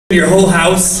your whole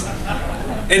house,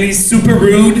 and he's super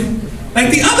rude. Like,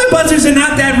 the other buzzers are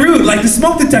not that rude. Like, the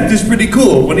smoke detector's pretty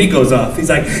cool when he goes off. He's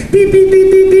like, beep, beep,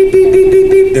 beep, beep, beep, beep, beep,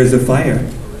 beep, beep. There's a fire.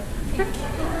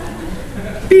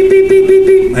 Beep, beep, beep, beep,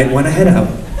 beep. Might want to head out.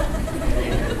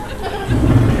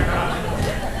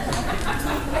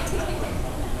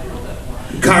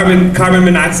 Carbon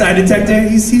monoxide detector,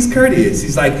 he's courteous.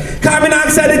 He's like, carbon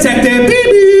monoxide detector, beep,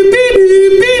 beep, beep,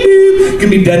 beep, beep, beep. Gonna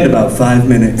be dead in about 5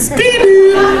 minutes. Beep, beep.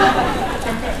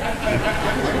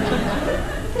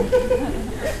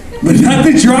 But not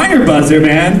the dryer buzzer,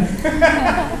 man.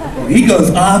 He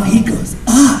goes off, he goes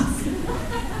off.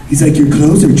 He's like, your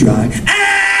clothes are dry. Ah!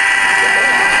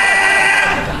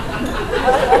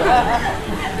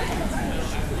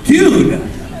 Dude,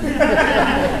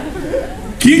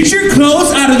 get your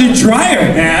clothes out of the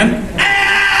dryer, man.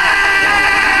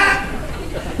 Ah!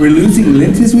 We're losing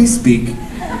lint as we speak.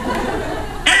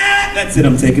 Ah! That's it,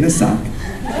 I'm taking a sock.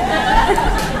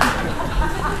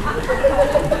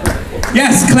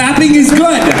 Yes, clapping is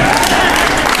good.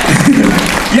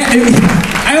 Yeah,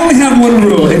 I only have one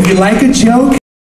rule. If you like a joke,